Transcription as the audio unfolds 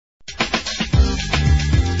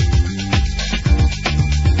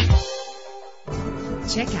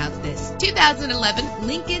Check out this 2011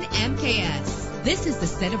 Lincoln MKS. This is the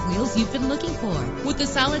set of wheels you've been looking for, with a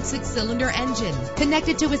solid 6-cylinder engine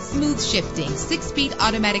connected to a smooth shifting 6-speed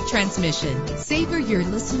automatic transmission. Savor your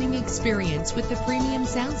listening experience with the premium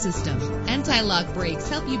sound system. Anti-lock brakes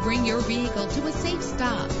help you bring your vehicle to a safe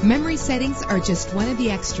stop. Memory settings are just one of the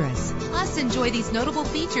extras. Plus, enjoy these notable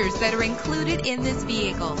features that are included in this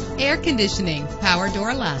vehicle: air conditioning, power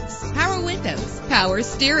door locks, power windows, power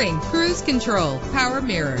steering, cruise control, power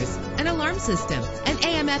mirrors, an alarm system, an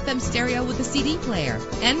AM/FM stereo with a CD player.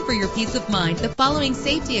 And for your peace of mind, the following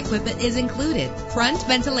safety equipment is included: front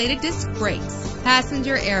ventilated disc brakes,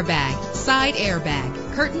 passenger airbag, side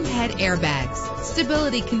airbag, curtain head airbags,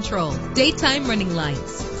 stability control, daytime running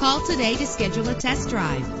lights. Call today to schedule a test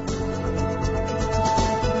drive.